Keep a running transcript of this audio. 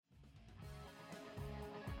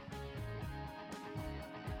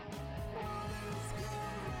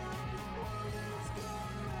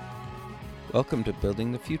Welcome to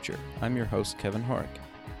Building the Future. I'm your host, Kevin Horick.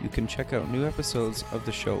 You can check out new episodes of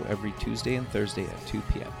the show every Tuesday and Thursday at 2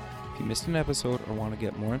 p.m. If you missed an episode or want to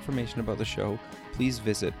get more information about the show, please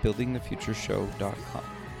visit buildingthefutureshow.com.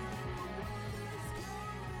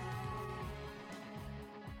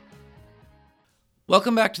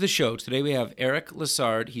 Welcome back to the show. Today we have Eric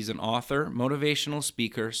Lessard. He's an author, motivational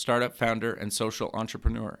speaker, startup founder, and social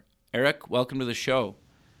entrepreneur. Eric, welcome to the show.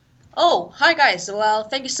 Oh, hi guys. Well,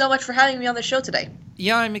 thank you so much for having me on the show today.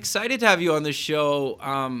 Yeah, I'm excited to have you on the show.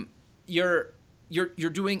 You're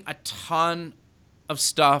doing a ton of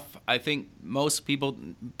stuff I think most people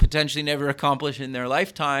potentially never accomplish in their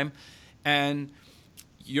lifetime, and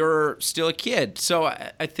you're still a kid. So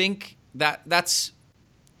I think that's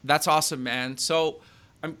awesome, man. So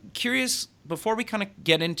I'm curious, before we kind of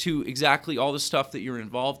get into exactly all the stuff that you're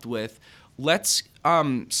involved with, let's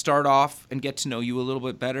start off and get to know you a little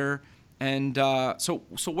bit better. And so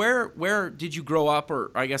where did you grow up,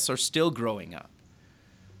 or I guess are still growing up?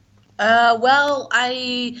 Well,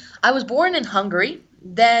 I was born in Hungary.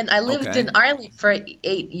 Then I lived in Ireland for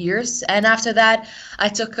 8 years, and after that, I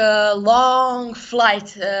took a long flight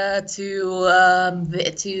to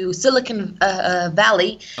Silicon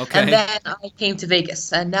Valley, and then I came to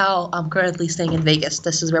Vegas. And now I'm currently staying in Vegas.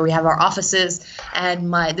 This is where we have our offices,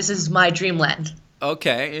 and this is my dreamland.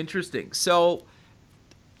 Okay, interesting. So,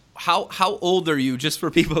 how old are you, just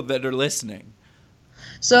for people that are listening?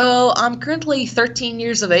 So I'm currently 13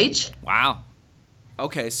 years of age. Wow.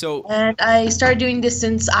 Okay, so... And I started doing this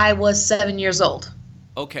since I was 7 years old.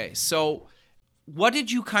 Okay, so what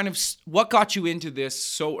got you into this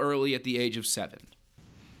so early at the age of 7?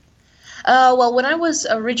 Well, when I was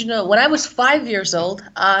 5 years old,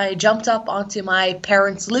 I jumped up onto my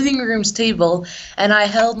parents' living room's table and I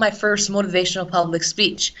held my first motivational public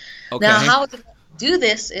speech. Okay. Now, how did I do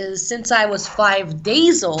this is, since I was 5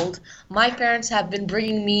 days old, my parents have been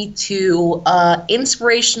bringing me to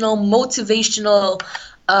inspirational, motivational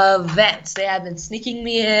events. They have been sneaking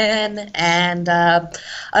me in, and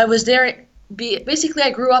I was there. Basically,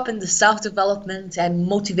 I grew up in the self-development and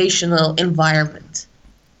motivational environment,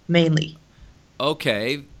 mainly.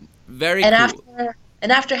 Okay, very cool.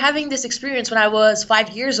 And after having this experience when I was 5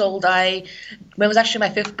 years old, when it was actually my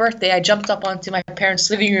 5th birthday, I jumped up onto my parents'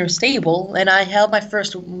 living room table and I held my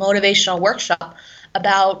first motivational workshop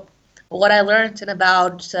about what I learned and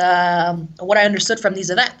about what I understood from these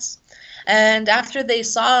events. And after they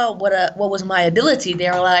saw what was my ability, they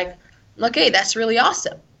were like, "Okay, that's really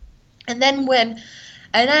awesome." And then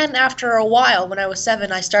after a while, when I was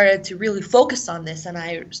 7, I started to really focus on this, and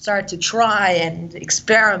I started to try and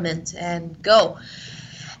experiment and go.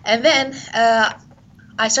 And then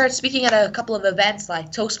I started speaking at a couple of events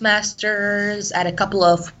like Toastmasters, at a couple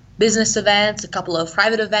of business events, a couple of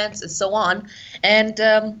private events, and so on. And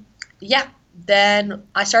then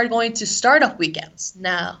I started going to startup weekends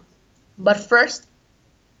now. But first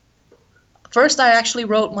I actually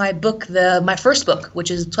wrote my book, my first book, which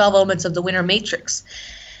is 12 Elements of the Winner Matrix.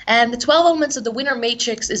 And the 12 Elements of the Winner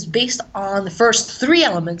Matrix is based on the first 3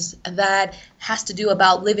 elements that has to do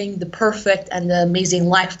about living the perfect and the amazing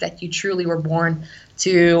life that you truly were born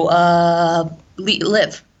to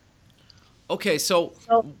live. Okay, so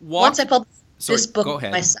once I published this book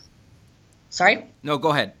myself. Sorry? No, go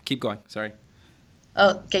ahead. Keep going. Sorry.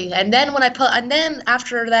 Okay, and then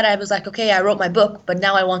after that I was like, okay, I wrote my book, but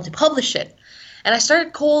now I want to publish it. And I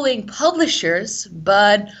started calling publishers,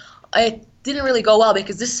 but it didn't really go well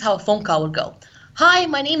because this is how a phone call would go. "Hi,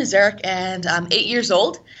 my name is Eric and I'm 8 years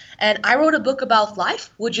old and I wrote a book about life.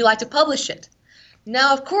 Would you like to publish it?"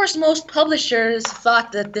 Now, of course, most publishers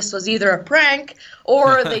thought that this was either a prank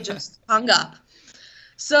or they just hung up.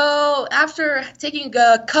 So after taking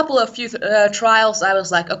a couple of few trials, I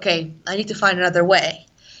was like, okay, I need to find another way.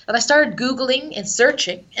 And I started Googling and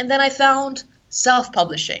searching, and then I found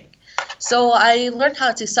self-publishing. So I learned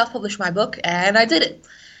how to self-publish my book, and I did it.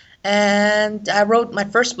 And I wrote my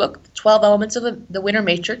first book, 12 Elements of the Winner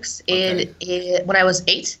Matrix, when I was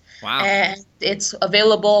 8. Wow. And it's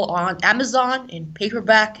available on Amazon in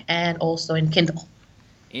paperback and also in Kindle.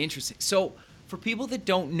 Interesting. So for people that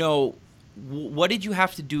don't know, what did you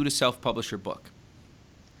have to do to self-publish your book?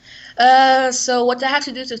 So what I have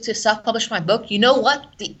to do to self-publish my book, you know what?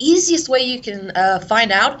 The easiest way you can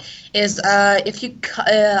find out is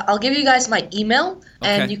I'll give you guys my email,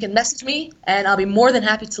 and you can message me, and I'll be more than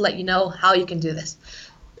happy to let you know how you can do this.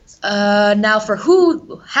 Now, for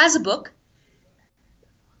who has a book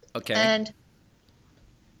and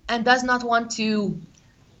does not want to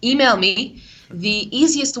email me, the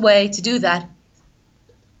easiest way to do that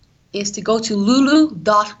is to go to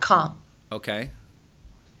lulu.com. Okay.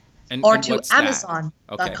 Or to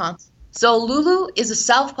Amazon.com. So Lulu is a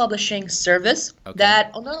self-publishing service Okay.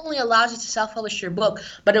 that not only allows you to self-publish your book,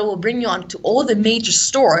 but it will bring you onto all the major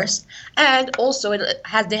stores, and also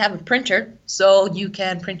they have a printer, so you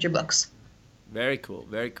can print your books. Very cool.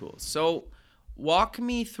 Very cool. So walk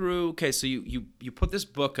me through. Okay, so you put this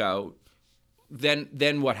book out.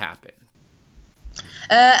 Then what happened?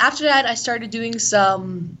 After that, I started doing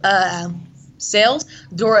some sales.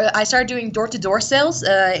 I started doing door-to-door sales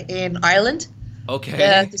in Ireland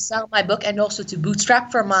Okay. to sell my book and also to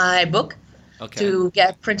bootstrap for my book Okay. to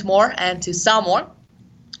get print more and to sell more.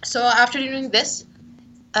 So after doing this,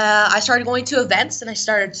 I started going to events and I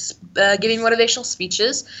started giving motivational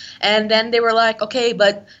speeches. And then they were like, okay,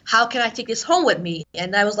 but how can I take this home with me?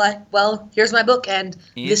 And I was like, well, here's my book, and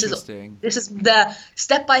Interesting. this is the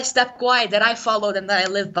step-by-step guide that I followed and that I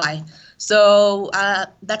live by. So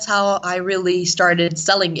that's how I really started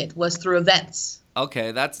selling it, was through events.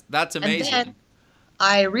 Okay, that's And amazing. then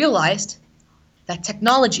I realized that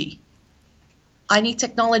I need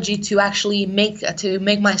technology to actually make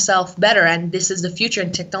myself better, and this is the future,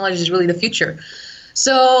 and technology is really the future.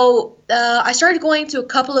 So I started going to a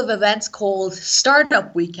couple of events called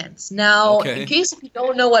startup weekends. Now, Okay. in case if you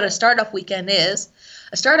don't know what a startup weekend is,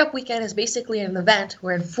 a startup weekend is basically an event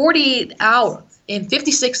where in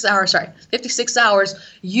 56 hours, 56 hours,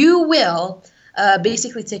 you will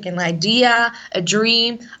basically take an idea, a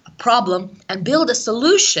dream, a problem, and build a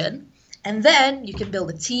solution. And then you can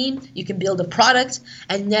build a team, you can build a product,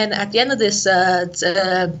 and then at the end of this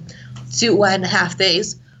 2.5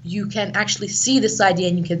 days, you can actually see this idea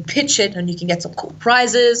and you can pitch it and you can get some cool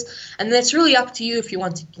prizes. And then it's really up to you if you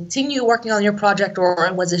want to continue working on your project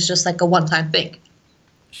or was this just like a one-time thing.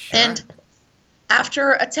 Sure. And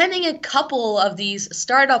after attending a couple of these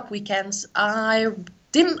startup weekends, I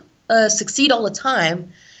didn't succeed all the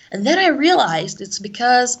time. And then I realized it's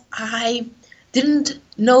because I didn't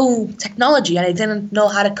know technology and I didn't know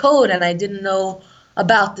how to code and I didn't know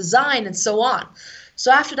about design and so on. So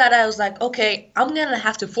after that, I was like, okay, I'm going to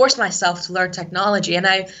have to force myself to learn technology. And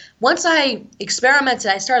once I experimented,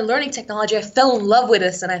 I started learning technology, I fell in love with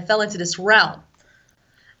this and I fell into this realm.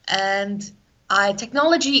 And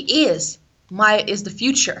technology is the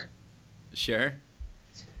future. Sure.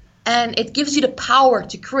 And it gives you the power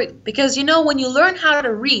to create. Because, when you learn how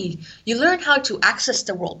to read, you learn how to access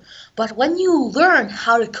the world. But when you learn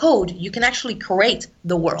how to code, you can actually create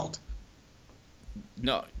the world.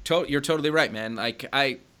 No, you're totally right, man. Like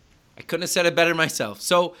I couldn't have said it better myself.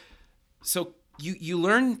 So you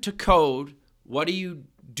learn to code. What do you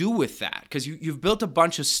do with that? Because you've built a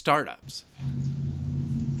bunch of startups.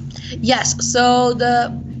 Yes. So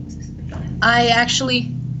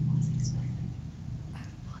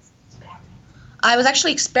I was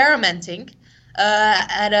actually experimenting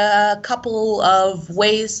at a couple of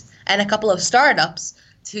ways and a couple of startups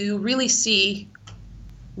to really see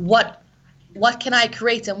what can I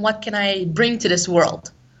create and what can I bring to this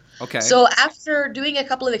world. Okay. So after doing a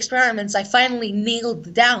couple of experiments, I finally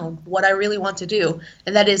nailed down what I really want to do,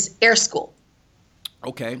 and that is Air School.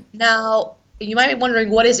 Okay. Now, you might be wondering,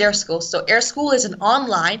 what is Air School? So Air School is an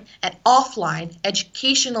online and offline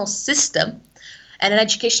educational system and an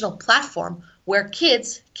educational platform where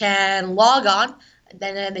kids can log on,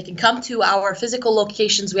 then they can come to our physical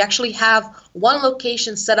locations. We actually have one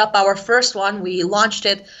location set up, our first one. We launched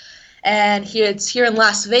it, and it's here in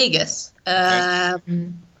Las Vegas.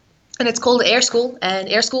 And it's called Air School. And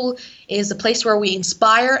Air School is a place where we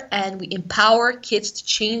inspire and we empower kids to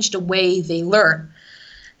change the way they learn.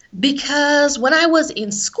 Because when I was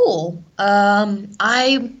in school,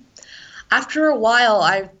 after a while,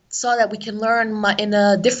 I saw that we can learn in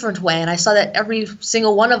a different way, and I saw that every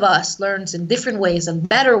single one of us learns in different ways and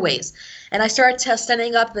better ways. And I started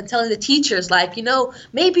standing up and telling the teachers, like,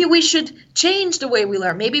 maybe we should change the way we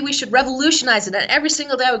learn. Maybe we should revolutionize it. And every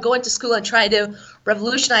single day I would go into school and try to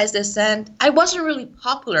revolutionize this, and I wasn't really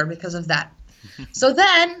popular because of that. So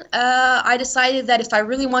then I decided that if I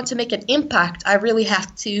really want to make an impact, I really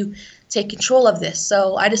have to take control of this.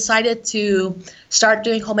 So I decided to start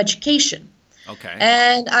doing home education. Okay.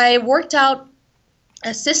 And I worked out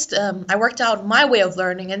a system. I worked out my way of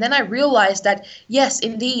learning. And then I realized that, yes,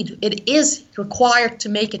 indeed, it is required to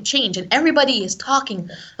make a change. And everybody is talking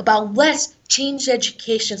about let's change the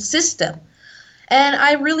education system. And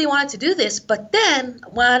I really wanted to do this. But then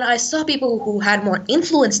when I saw people who had more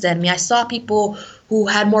influence than me, I saw people who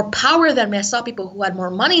had more power than me, I saw people who had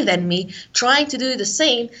more money than me trying to do the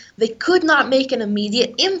same, they could not make an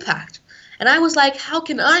immediate impact. And I was like, how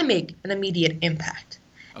can I make an immediate impact?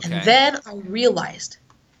 Okay. And then I realized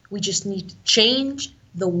we just need to change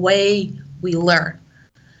the way we learn.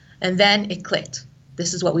 And then it clicked.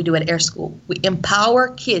 This is what we do at Air School. We empower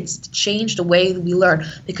kids to change the way we learn.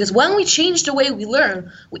 Because when we change the way we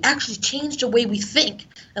learn, we actually change the way we think.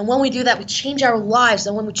 And when we do that, we change our lives.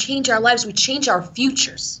 And when we change our lives, we change our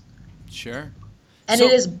futures. Sure. And So-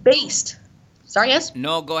 it is based. Sorry, yes?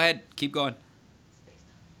 No, go ahead. Keep going.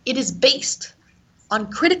 It is based on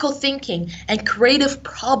critical thinking and creative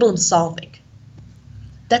problem solving.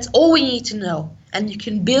 That's all we need to know. And you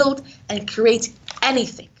can build and create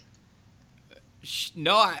anything.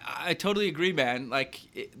 No, I totally agree, man. Like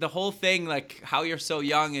the whole thing, like how you're so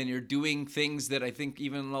young and you're doing things that I think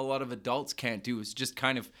even a lot of adults can't do is just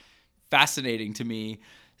kind of fascinating to me.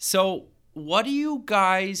 So what do you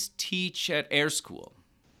guys teach at Air School?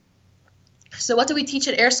 So what do we teach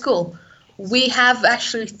at Air School? We have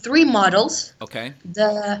actually 3 models. Okay.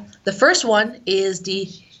 The first one is the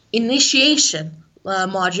initiation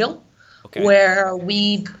module, Okay. where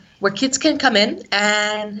kids can come in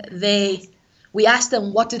and we ask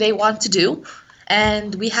them what do they want to do,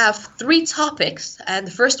 and we have 3 topics. And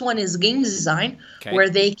the first one is game design, Okay. where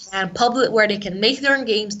they can make their own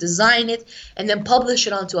games, design it, and then publish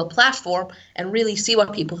it onto a platform and really see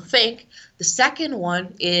what people think. The second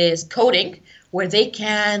one is coding, where they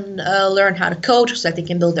can learn how to code so that they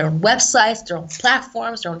can build their own websites, their own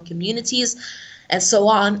platforms, their own communities, and so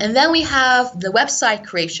on. And then we have the website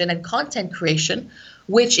creation and content creation,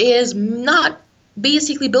 which is not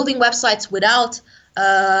basically building websites without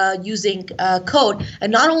using code.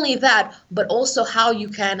 And not only that, but also how you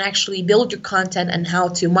can actually build your content and how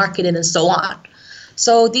to market it and so on.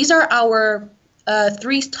 So these are our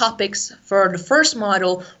 3 topics for the first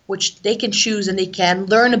model, which they can choose and they can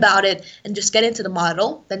learn about it and just get into the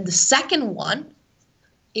model. Then the second one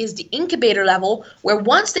is the incubator level, where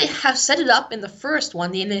once they have set it up in the first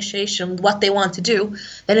one, the initiation, what they want to do,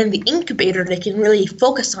 then in the incubator they can really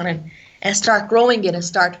focus on it and start growing it and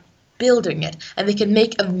start building it, and they can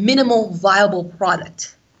make a minimal viable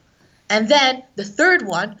product. And then the third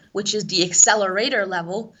one, which is the accelerator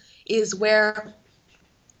level, is where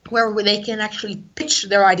they can actually pitch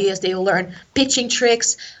their ideas. They will learn pitching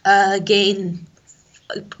tricks,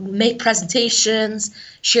 make presentations,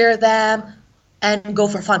 share them, and go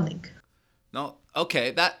for funding. No,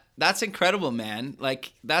 okay, that's incredible, man.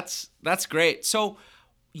 Like that's great. So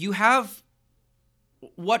you have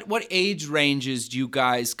what age ranges do you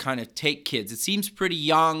guys kind of take kids? It seems pretty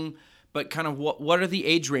young, but kind of what are the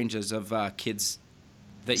age ranges of kids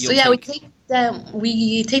that you'll take?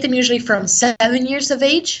 we take them usually from 7 years of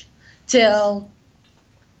age till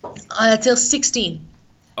 16.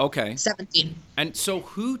 Okay. 17. And so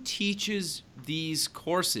who teaches these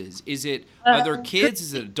courses? Is it other kids?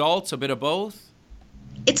 Is it adults? A bit of both?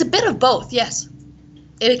 It's a bit of both, yes.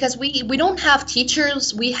 Because we don't have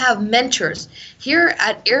teachers, we have mentors. Here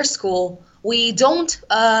at Air School, we don't,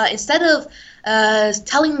 instead of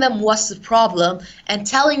telling them what's the problem and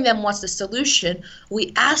telling them what's the solution,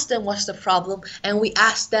 we ask them what's the problem and we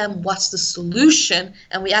ask them what's the solution,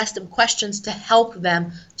 and we ask them questions to help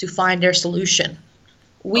them to find their solution.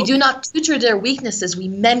 We do not tutor their weaknesses, we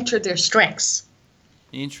mentor their strengths.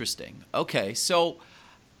 Interesting. Okay, so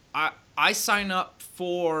I sign up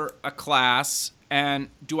for a class, and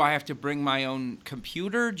do I have to bring my own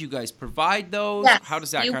computer? Do you guys provide those? Yes, How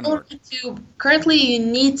does that kind of work? Currently, you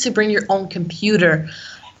need to bring your own computer.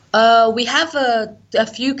 We have a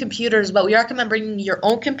few computers, but we recommend bringing your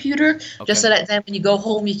own computer, just so that then when you go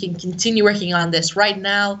home, you can continue working on this right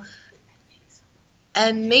now.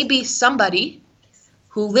 And maybe somebody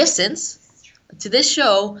who listens to this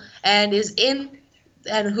show and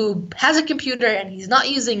who has a computer and he's not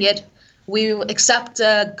using it, we accept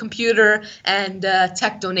computer and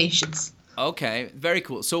tech donations. Okay, very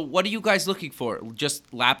cool. So what are you guys looking for? Just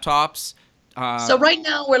laptops? So right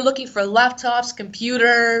now we're looking for laptops,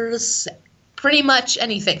 computers, pretty much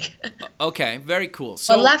anything. Okay, very cool.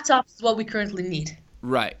 So But laptops is what we currently need.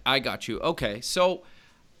 Right, I got you. Okay, so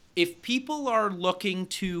if people are looking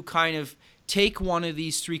to kind of take one of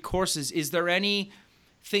these 3 courses, is there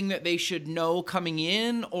anything that they should know coming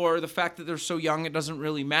in, or the fact that they're so young it doesn't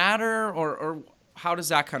really matter, or how does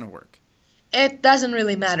that kind of work? It doesn't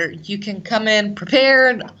really matter. You can come in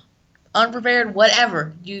prepared, unprepared,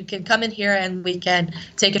 whatever. You can come in here and we can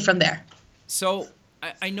take it from there. So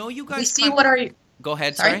I know you guys. We see what are you. Go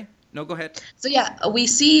ahead. Sorry? No, go ahead. So yeah, we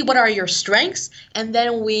see what are your strengths, and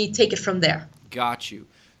then we take it from there. Got you.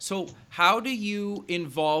 So how do you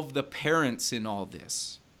involve the parents in all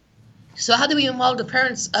this? So how do we involve the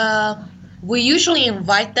parents? We usually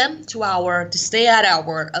invite them to stay at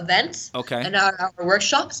our events Okay. and our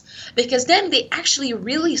workshops, because then they actually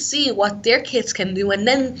really see what their kids can do, and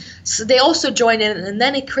then they also join in, and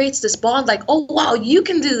then it creates this bond like, oh wow, you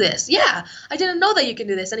can do this. Yeah, I didn't know that you can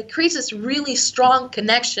do this, and it creates this really strong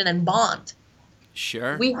connection and bond.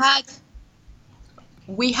 Sure. We had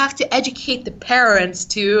we have to educate the parents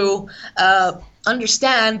to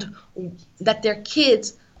understand that their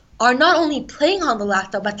kids are not only playing on the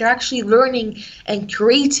laptop, but they're actually learning and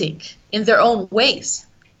creating in their own ways.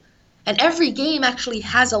 And every game actually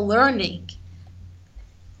has a learning.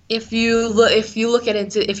 If you look at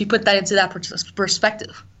it if you put that into that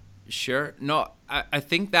perspective. Sure. No, I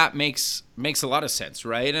think that makes a lot of sense,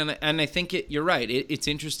 right? And I think you're right. It's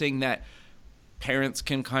interesting that parents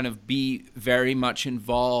can kind of be very much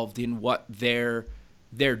involved in what they're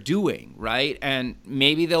doing, right? And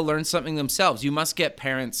maybe they'll learn something themselves. You must get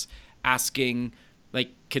parents asking, like,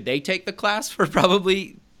 could they take the class for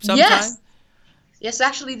probably some time? Yes,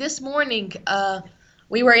 actually this morning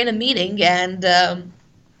we were in a meeting, and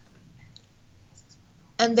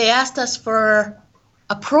they asked us for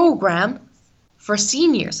a program for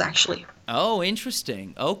seniors, actually. Oh,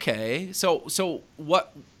 interesting. Okay. So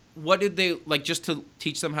what did they, like, just to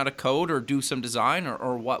teach them how to code or do some design,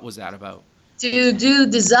 or what was that about? To do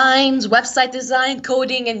designs, website design,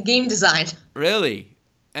 coding, and game design. Really?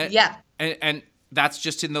 Yeah. And that's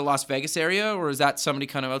just in the Las Vegas area, or is that somebody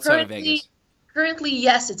kind of outside of Vegas? Currently,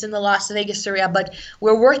 yes, it's in the Las Vegas area, but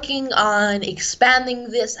we're working on expanding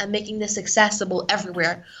this and making this accessible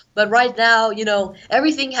everywhere. But right now,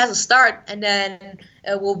 everything has a start, and then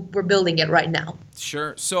we're building it right now.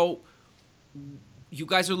 Sure. So you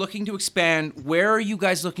guys are looking to expand. Where are you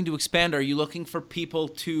guys looking to expand? Are you looking for people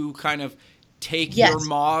to kind of take your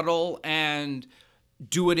model and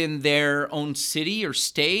do it in their own city or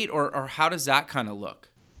state, or how does that kind of look?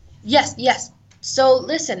 Yes. So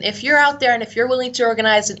listen, if you're out there and if you're willing to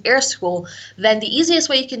organize an air school, then the easiest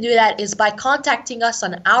way you can do that is by contacting us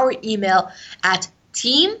on our email at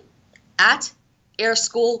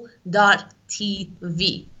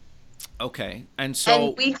team@airschool.tv. Okay. And so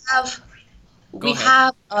and we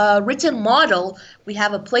have a written model, we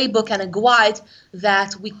have a playbook and a guide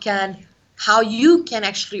how you can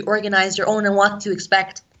actually organize your own and what to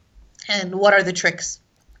expect and what are the tricks.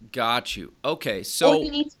 Got you. Okay, so all you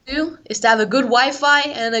need to do is to have a good Wi-Fi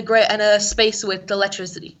and a space with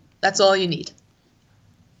electricity. That's all you need.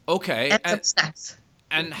 Okay. And some snacks.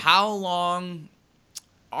 And how long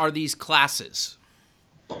are these classes?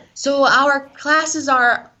 So our classes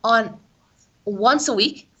are on once a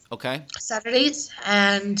week. Okay. Saturdays,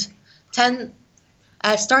 and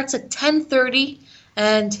starts at 10:30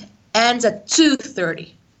 and ends at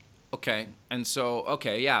 2:30. Okay. And so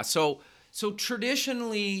So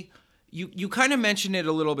traditionally, you kind of mentioned it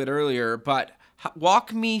a little bit earlier, but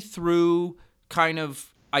walk me through kind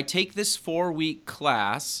of, I take this 4-week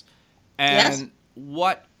class, and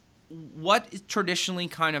what traditionally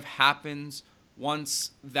kind of happens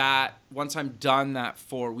once I'm done that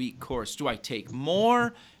 4-week course? Do I take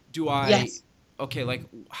more? Do I? Yes. Okay, like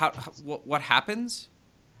what happens?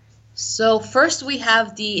 So first we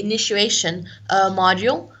have the initiation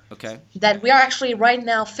module. Okay. That we are actually right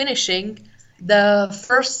now finishing. The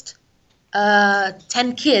first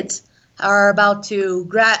 10 kids are about to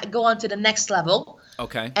go on to the next level.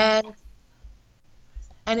 Okay. And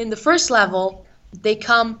in the first level, they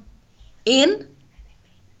come in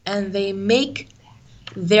and they make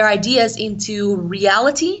their ideas into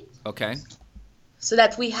reality. Okay. So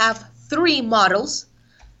that we have 3 models.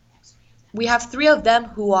 We have 3 of them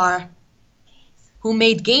who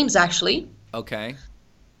made games, actually. Okay.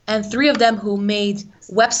 And 3 of them who made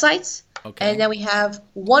websites. Okay. And then we have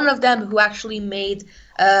 1 of them who actually made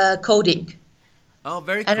coding. Oh,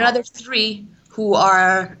 very cool. And another 3 who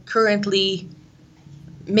are currently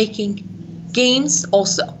making games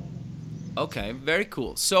also. Okay, very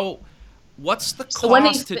cool. So what's the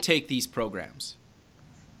cost to take these programs?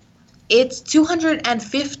 It's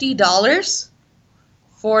 $250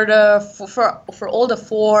 for all the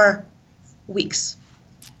 4 weeks.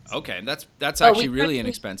 Okay, that's actually really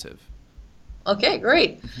inexpensive. Okay,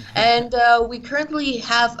 great. And we currently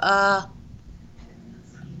have a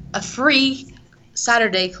free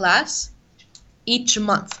Saturday class each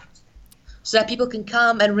month, so that people can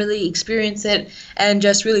come and really experience it and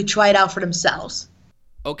just really try it out for themselves.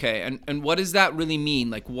 Okay, and what does that really mean?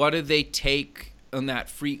 Like, what do they take on that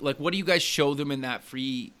free? Like, what do you guys show them in that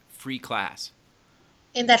free class?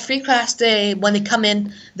 In that free class, when they come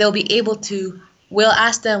in, they'll be able to. We'll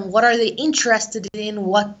ask them what are they interested in,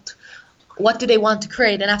 what do they want to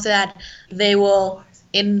create, and after that, they will,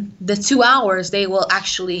 in the 2 hours, they will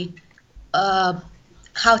actually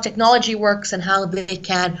how technology works and how they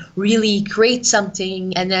can really create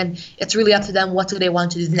something, and then it's really up to them what do they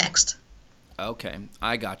want to do next. Okay,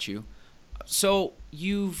 I got you. So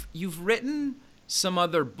you've written some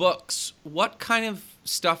other books. What kind of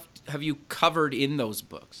stuff have you covered in those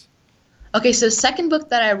books? Okay, so the second book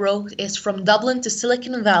that I wrote is From Dublin to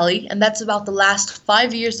Silicon Valley, and that's about the last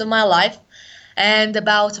 5 years of my life and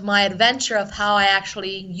about my adventure of how I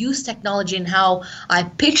actually used technology and how I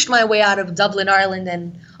pitched my way out of Dublin, Ireland,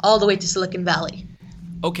 and all the way to Silicon Valley.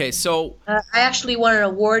 Okay, so I actually won an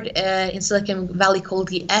award in Silicon Valley called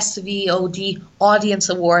the SVOD Audience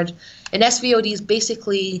Award. And SVOD is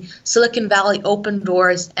basically Silicon Valley Open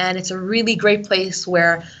Doors, and it's a really great place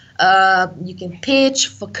where you can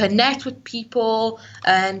pitch, connect with people,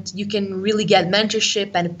 and you can really get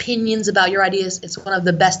mentorship and opinions about your ideas. It's one of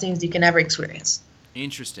the best things you can ever experience.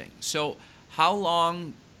 interesting. So how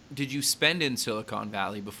long did you spend in Silicon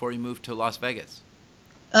Valley before you moved to Las Vegas?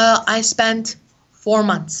 I spent 4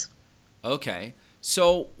 months. Okay.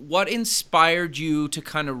 So what inspired you to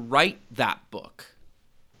kind of write that book?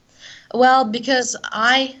 Well, because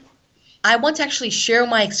I want to actually share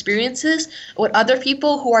my experiences with other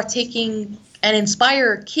people who are taking and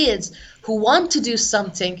inspire kids who want to do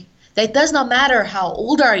something. That does not matter how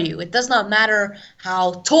old are you. It does not matter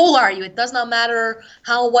how tall are you. It does not matter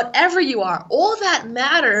how whatever you are. All that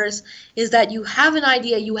matters is that you have an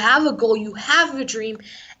idea, you have a goal, you have a dream,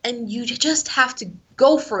 and you just have to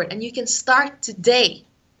go for it. And you can start today.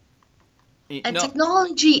 And No,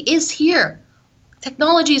 technology is here.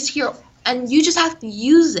 Technology is here, and you just have to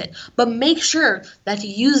use it. But make sure that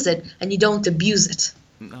you use it and you don't abuse it.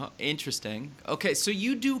 no, interesting. Okay, so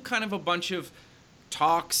you do kind of a bunch of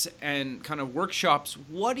talks and kind of workshops.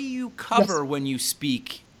 What do you cover when you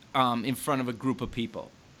speak in front of a group of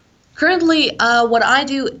people? Currently, what I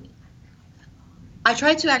do, I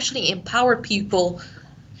try to actually empower people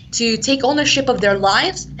to take ownership of their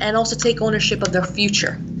lives and also take ownership of their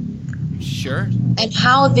future, Sure. and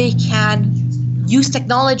how they can use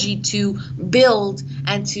technology to build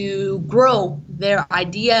and to grow their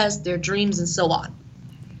ideas, their dreams, and so on.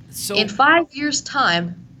 So In 5 years'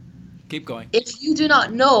 time, keep going. if you do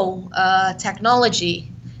not know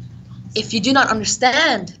technology, if you do not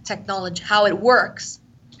understand technology, how it works,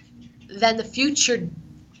 then the future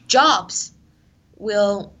jobs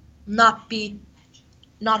will not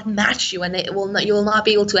match you, and you will not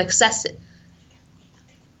be able to access it.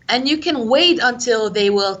 And you can wait until they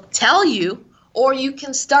will tell you, or you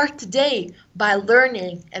can start today by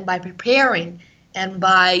learning and by preparing and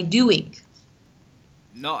by doing.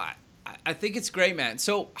 No, I think it's great, man.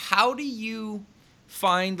 So how do you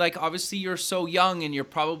find, like, obviously you're so young and you're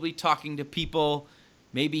probably talking to people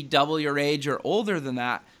maybe double your age or older than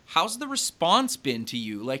that. How's the response been to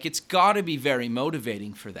you? Like, it's got to be very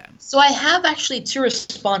motivating for them. So I have actually two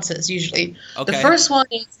responses usually. Okay. The first one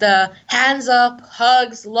is the hands up,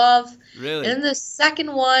 hugs, love. Really? And the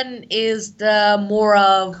second one is the more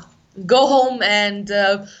of go home and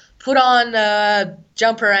put on a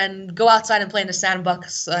jumper and go outside and play in the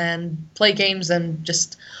sandbox and play games and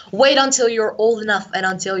just wait until you're old enough and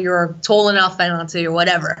until you're tall enough and until you're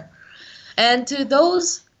whatever. And to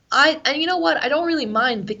those, and you know what, I don't really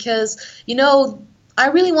mind because, I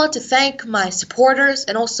really want to thank my supporters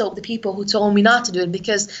and also the people who told me not to do it,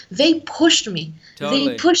 because they pushed me. Totally.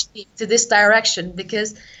 They pushed me to this direction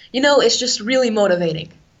because, it's just really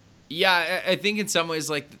motivating. Yeah, I think in some ways,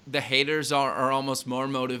 like, the haters are almost more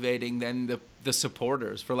motivating than the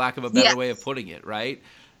supporters, for lack of a better way of putting it, right?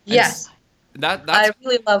 And Yes, That's I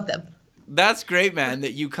really love them. That's great, man,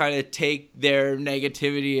 that you kind of take their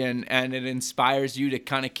negativity and it inspires you to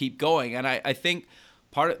kind of keep going. And I think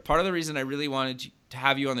part of the reason I really wanted to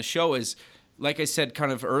have you on the show is, like I said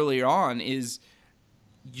kind of earlier on, is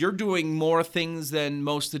you're doing more things than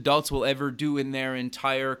most adults will ever do in their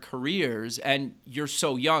entire careers. And you're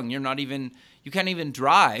so young. You can't even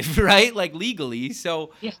drive, right? Like, legally.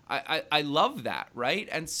 So Yeah. I love that, right?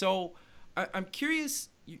 And so I'm curious,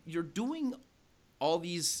 you're doing all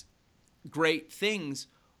these great things.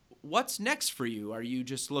 What's next for you? Are you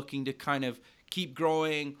just looking to kind of keep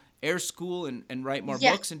growing Air School and write more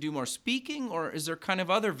Yeah. books and do more speaking? Or is there kind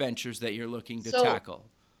of other ventures that you're looking to So- tackle?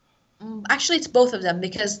 Actually, it's both of them,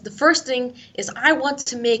 because the first thing is I want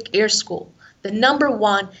to make Air School the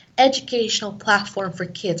 #1 educational platform for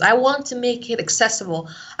kids. I want to make it accessible.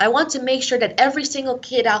 I want to make sure that every single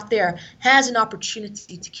kid out there has an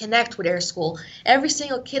opportunity to connect with Air School. Every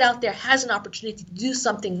single kid out there has an opportunity to do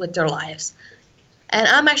something with their lives. And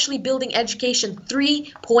I'm actually building Education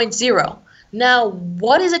 3.0. Now,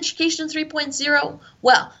 what is Education 3.0?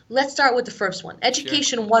 Well, let's start with the first one,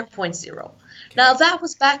 Education 1.0. Now, that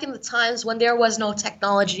was back in the times when there was no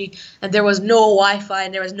technology and there was no Wi-Fi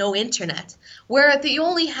and there was no internet, where they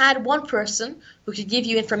only had one person who could give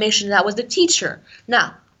you information, and that was the teacher.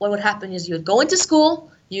 Now, what would happen is you would go into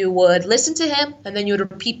school, you would listen to him, and then you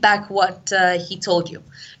would repeat back what he told you.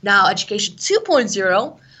 Now, Education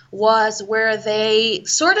 2.0 was where they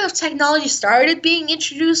sort of technology started being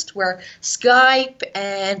introduced, where Skype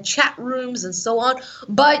and chat rooms and so on,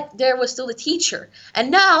 but there was still a teacher.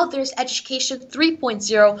 And now there's Education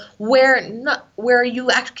 3.0 where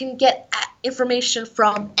you actually can get information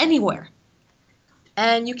from anywhere.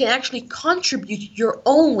 And you can actually contribute your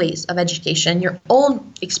own ways of education, your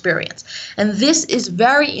own experience. And this is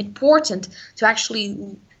very important to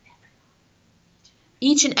actually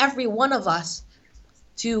each and every one of us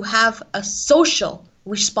to have a social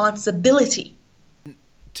responsibility.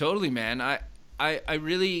 Totally, man. I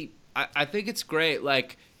really think it's great.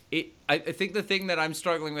 Like I think the thing that I'm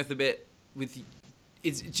struggling with a bit with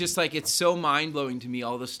it's just like it's so mind blowing to me,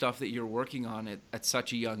 all the stuff that you're working on at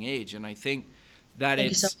such a young age. And I think that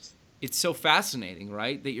it's so fascinating,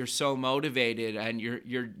 right? That you're so motivated and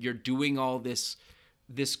you're doing all this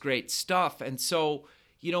great stuff. And so,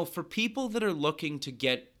 for people that are looking to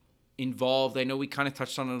get involved, I know we kind of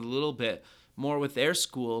touched on it a little bit more with their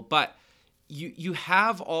school, but you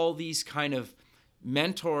have all these kind of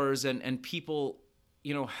mentors and people,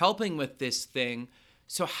 helping with this thing.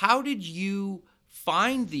 So how did you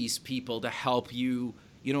find these people to help you,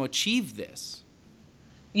 achieve this?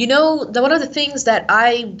 One of the things that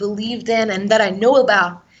I believed in and that I know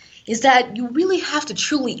about is that you really have to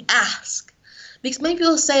truly ask. Because many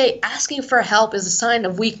people say asking for help is a sign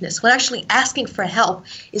of weakness, when actually asking for help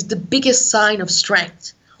is the biggest sign of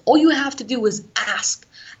strength. All you have to do is ask.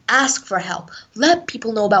 Ask for help. Let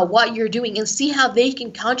people know about what you're doing and see how they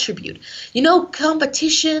can contribute.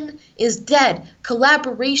 Competition is dead.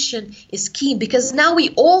 Collaboration is key, because now we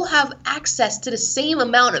all have access to the same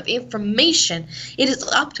amount of information. It is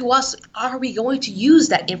up to us, are we going to use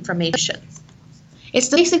that information? It's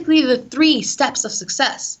basically the 3 steps of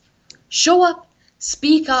success. Show up,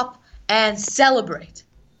 speak up, and celebrate.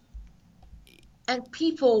 And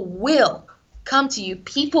people will come to you.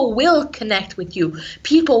 People will connect with you.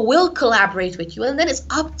 People will collaborate with you. And then it's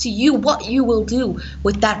up to you what you will do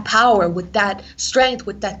with that power, with that strength,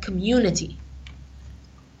 with that community.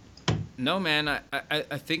 No, man,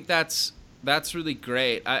 I think that's really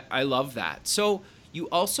great. I love that. So you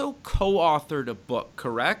also co-authored a book,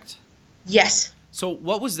 correct? Yes. So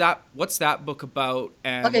what's that book about?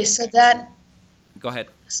 And okay, so that... Go ahead.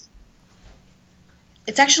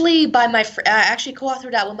 It's actually by I actually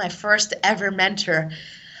co-authored that with my first ever mentor.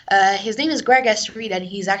 His name is Greg S. Reed, and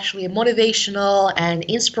he's actually a motivational and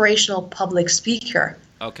inspirational public speaker.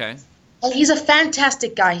 Okay. And he's a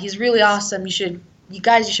fantastic guy. He's really awesome. You should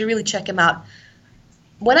really check him out.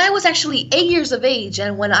 When I was actually 8 years of age,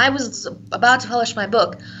 and when I was about to publish my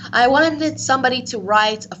book, I wanted somebody to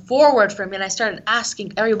write a foreword for me, and I started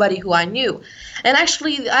asking everybody who I knew. And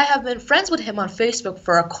actually, I have been friends with him on Facebook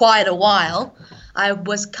for quite a while. I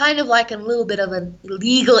was kind of like a little bit of an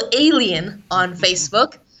illegal alien on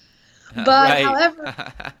Facebook. But right. However,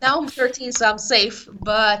 now I'm 13, so I'm safe.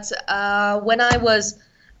 But when I was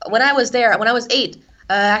 8,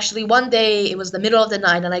 actually, one day, it was the middle of the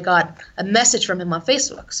night, and I got a message from him on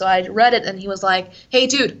Facebook. So I read it, and he was like, "Hey,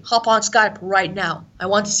 dude, hop on Skype right now. I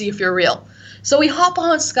want to see if you're real." So we hop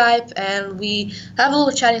on Skype, and we have a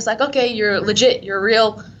little chat. He's like, "Okay, you're legit. You're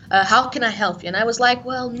real. How can I help you?" And I was like,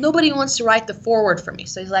 "Well, nobody wants to write the foreword for me."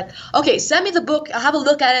 So he's like, "Okay, send me the book. I'll have a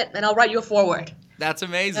look at it, and I'll write you a foreword." That's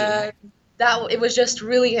amazing. It was just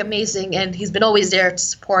really amazing, and he's been always there to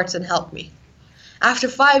support and help me. After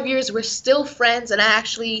 5 years, we're still friends, and I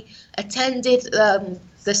actually attended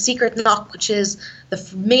the Secret Knock, which is the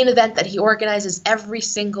main event that he organizes every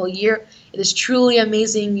single year. It is truly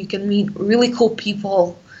amazing. You can meet really cool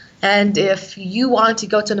people, and if you want to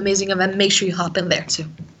go to an amazing event, make sure you hop in there too.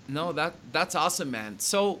 No, that's awesome, man.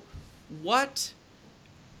 So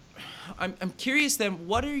I'm curious then,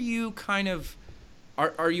 what are you kind of...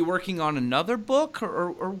 Are you working on another book, or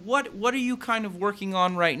what are you kind of working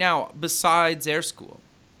on right now besides Air School?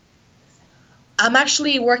 I'm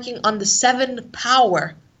actually working on the 7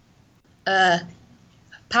 power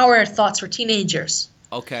thoughts for teenagers.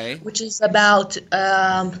 Okay. Which is about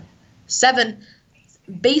 7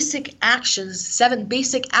 basic actions, 7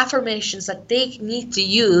 basic affirmations that they need to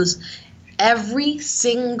use every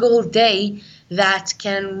single day that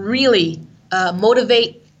can really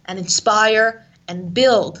motivate and inspire and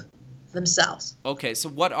build themselves. Okay, so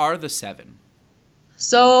what are the 7?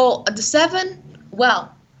 So the 7,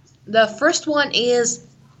 well, the first one is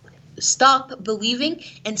stop believing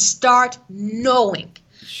and start knowing.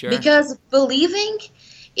 Sure. Because believing,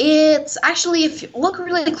 it's actually, if you look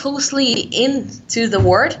really closely into the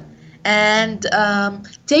word and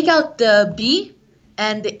take out the B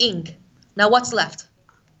and the ing. Now what's left?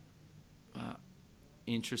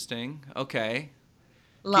 Interesting. Okay.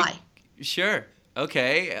 Lie. Sure.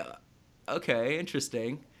 Okay. Okay.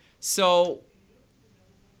 Interesting. So.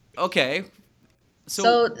 Okay.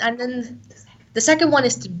 So, and then the second one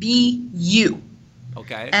is to be you.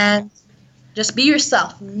 Okay. And just be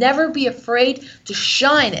yourself. Never be afraid to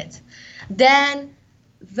shine it. Then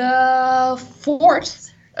the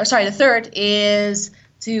third is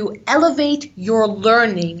to elevate your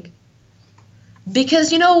learning. Because,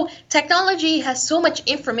 technology has so much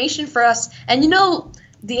information for us. And,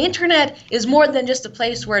 the internet is more than just a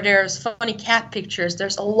place where there's funny cat pictures.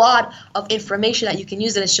 There's a lot of information that you can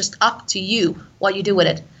use, and it's just up to you what you do with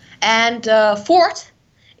it. And fourth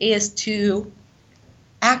is to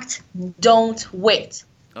act, don't wait.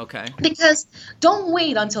 Okay. Because don't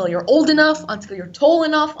wait until you're old enough, until you're tall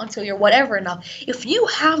enough, until you're whatever enough. If you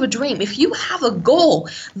have a dream, if you have a goal,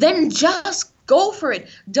 then just go for it.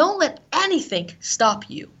 Don't let anything stop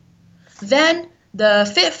you. Then the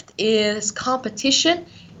fifth is competition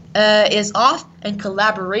is off and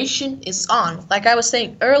collaboration is on. Like I was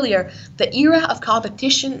saying earlier, the era of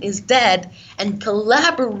competition is dead and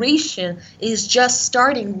collaboration is just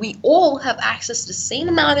starting. We all have access to the same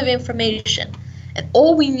amount of information, and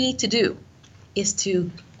all we need to do is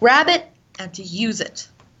to grab it and to use it.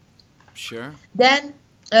 Sure. Then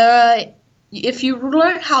if you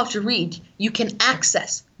learn how to read, you can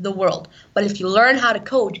access the world. But if you learn how to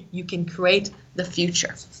code, you can create the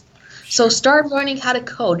future. So start learning how to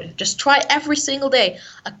code. Just try every single day,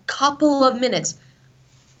 a couple of minutes.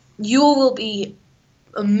 You will be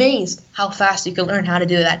amazed how fast you can learn how to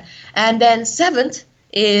do that. And then seventh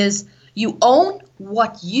is you own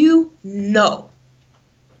what you know.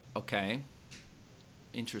 Okay.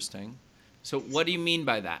 Interesting. So what do you mean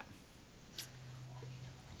by that?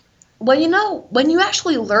 Well, when you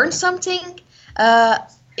actually learn something,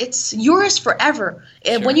 it's yours forever.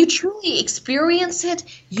 And Sure. when you truly experience it,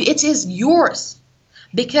 it is yours.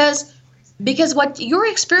 Because what your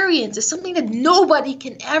experience is something that nobody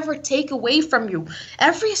can ever take away from you.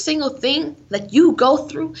 Every single thing that you go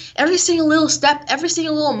through, every single little step, every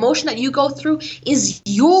single little emotion that you go through is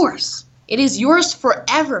yours. It is yours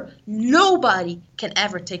forever. Nobody can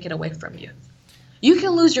ever take it away from you. You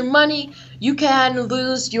can lose your money, you can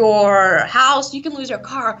lose your house, you can lose your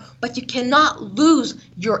car, but you cannot lose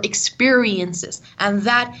your experiences. And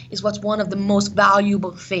that is what's one of the most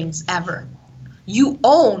valuable things ever. You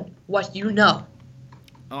own what you know.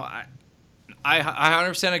 Oh, I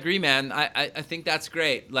 100% agree, man. I think that's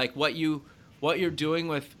great. Like what you're doing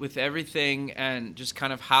with everything and just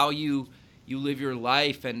kind of how you live your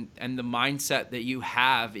life and the mindset that you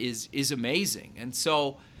have is amazing. And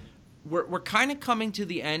so we're kind of coming to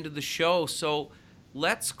the end of the show, so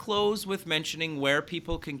let's close with mentioning where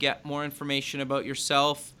people can get more information about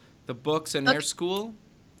yourself, the books, and Air School.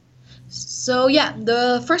 So yeah,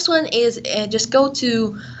 the first one is just go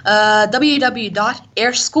to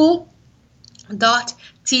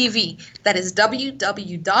www.airschool.tv. That is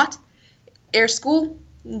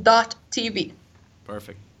www.airschool.tv.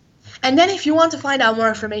 Perfect. And then if you want to find out more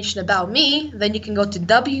information about me, then you can go to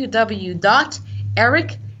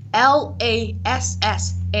www.eric.com.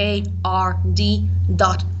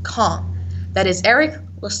 That is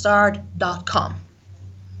ericlessard.com.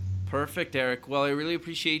 Perfect, Eric. Well, I really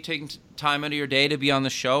appreciate you taking time out of your day to be on the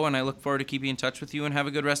show, and I look forward to keeping in touch with you, and have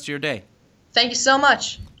a good rest of your day. Thank you so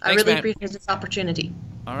much. I Thanks, really man. appreciate this opportunity.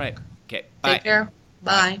 All right. Okay. Bye. Take care.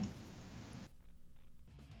 Bye.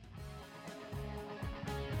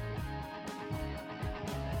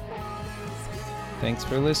 Thanks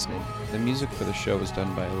for listening. The music for the show is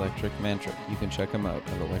done by Electric Mantra. You can check them out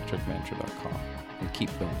at electricmantra.com and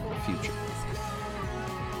keep building the future.